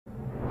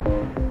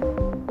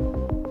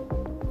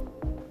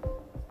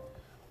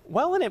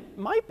Well, and it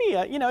might be,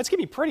 it's going to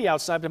be pretty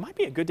outside, but it might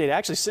be a good day to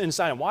actually sit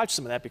inside and watch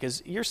some of that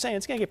because you're saying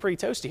it's going to get pretty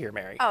toasty here,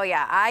 Mary. Oh,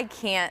 yeah. I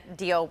can't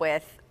deal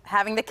with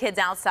having the kids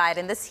outside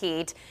in this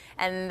heat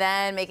and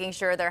then making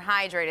sure they're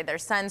hydrated, their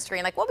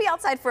sunscreen. Like, we'll be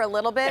outside for a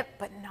little bit,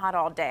 but not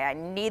all day. I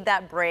need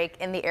that break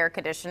in the air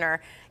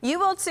conditioner. You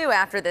will too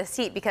after this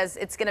heat because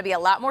it's going to be a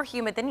lot more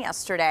humid than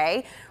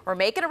yesterday. We're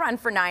making a run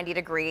for 90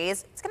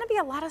 degrees. It's going to be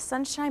a lot of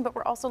sunshine, but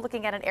we're also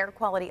looking at an air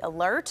quality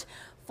alert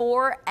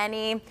for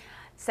any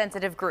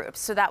sensitive groups.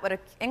 So that would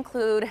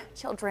include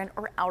children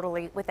or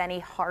elderly with any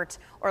heart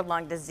or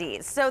lung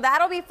disease. So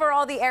that'll be for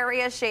all the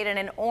areas shaded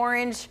in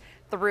orange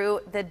through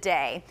the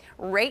day.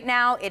 Right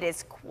now it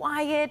is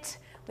quiet.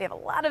 We have a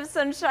lot of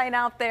sunshine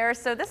out there,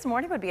 so this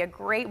morning would be a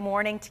great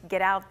morning to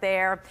get out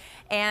there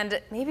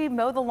and maybe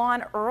mow the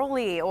lawn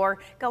early or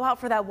go out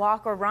for that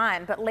walk or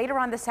run. But later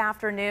on this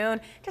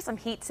afternoon, just some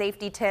heat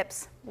safety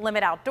tips.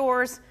 Limit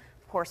outdoors.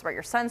 Of course, wear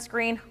your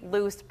sunscreen,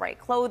 loose, bright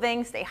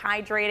clothing, stay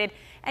hydrated,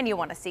 and you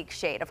want to seek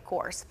shade, of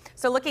course.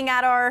 So looking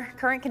at our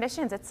current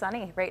conditions, it's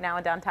sunny right now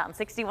in downtown,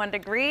 61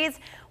 degrees.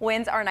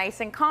 Winds are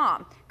nice and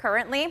calm.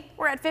 Currently,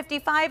 we're at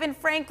 55 in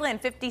Franklin,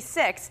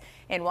 56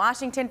 in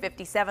Washington,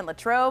 57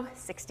 Latrobe,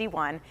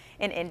 61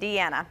 in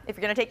Indiana. If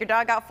you're going to take your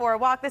dog out for a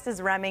walk, this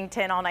is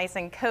Remington, all nice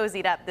and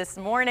cozied up this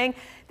morning.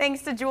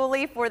 Thanks to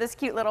Julie for this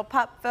cute little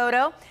pup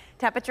photo.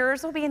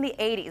 Temperatures will be in the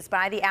 80s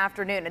by the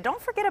afternoon. And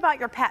don't forget about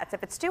your pets.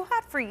 If it's too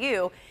hot for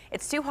you,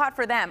 it's too hot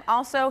for them.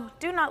 Also,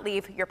 do not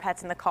leave your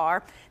pets in the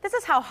car. This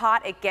is how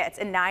hot it gets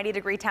in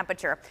 90-degree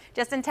temperature.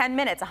 Just in 10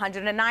 minutes,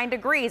 109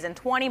 degrees. In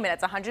 20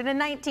 minutes,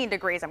 119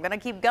 degrees. I'm going to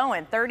keep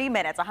going. 30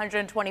 minutes,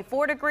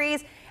 124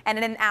 degrees. And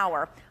in an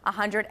hour,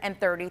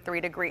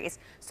 133 degrees.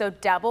 So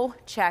double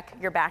check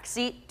your back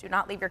seat. Do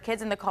not leave your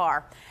kids in the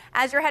car.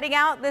 As you're heading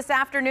out this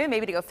afternoon,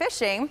 maybe to go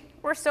fishing,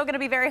 we're still going to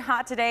be very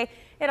hot today.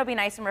 It'll be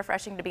nice and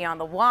refreshing to be on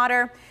the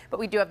water, but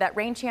we do have that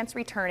rain chance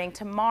returning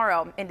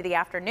tomorrow into the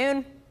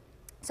afternoon.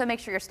 So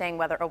make sure you're staying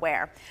weather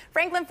aware.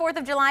 Franklin 4th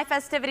of July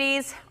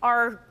festivities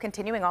are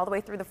continuing all the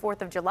way through the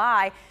 4th of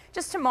July.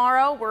 Just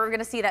tomorrow, we're going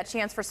to see that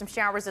chance for some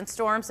showers and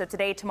storms. So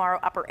today, tomorrow,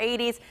 upper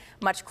 80s,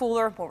 much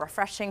cooler, more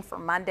refreshing for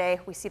Monday.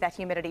 We see that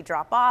humidity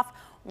drop off.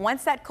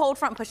 Once that cold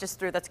front pushes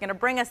through, that's going to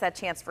bring us that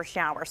chance for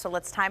showers. So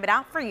let's time it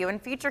out for you in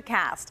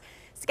Futurecast.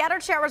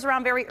 Scattered showers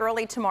around very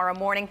early tomorrow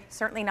morning,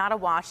 certainly not a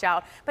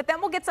washout, but then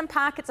we'll get some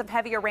pockets of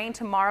heavier rain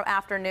tomorrow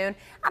afternoon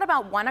at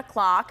about 1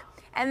 o'clock.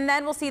 And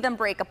then we'll see them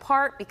break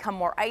apart, become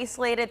more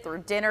isolated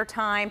through dinner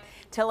time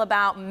till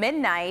about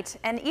midnight.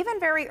 And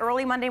even very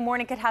early Monday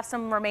morning could have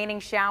some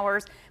remaining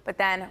showers, but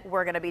then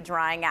we're going to be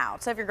drying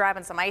out. So if you're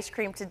grabbing some ice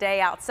cream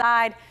today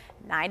outside,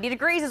 90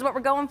 degrees is what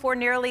we're going for,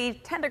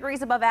 nearly 10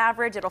 degrees above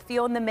average. It'll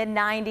feel in the mid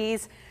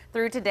 90s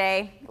through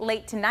today.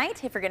 Late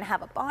tonight, if you're going to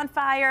have a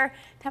bonfire,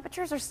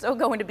 temperatures are still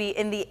going to be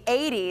in the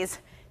 80s.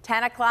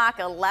 10 o'clock,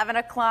 11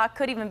 o'clock,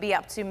 could even be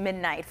up to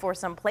midnight for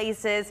some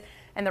places.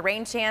 And the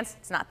rain chance,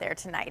 it's not there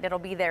tonight. It'll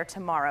be there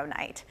tomorrow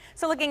night.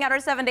 So looking at our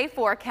 7-day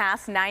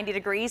forecast, 90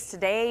 degrees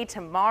today,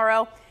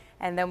 tomorrow,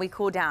 and then we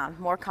cool down,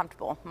 more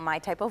comfortable, my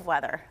type of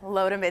weather.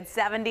 Low to mid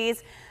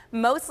 70s,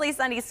 mostly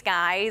sunny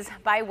skies.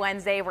 By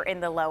Wednesday, we're in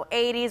the low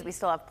 80s. We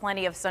still have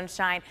plenty of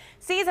sunshine,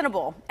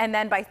 seasonable. And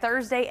then by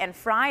Thursday and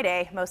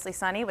Friday, mostly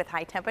sunny with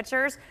high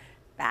temperatures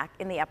back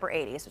in the upper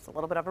 80s. It's a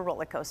little bit of a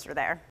roller coaster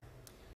there.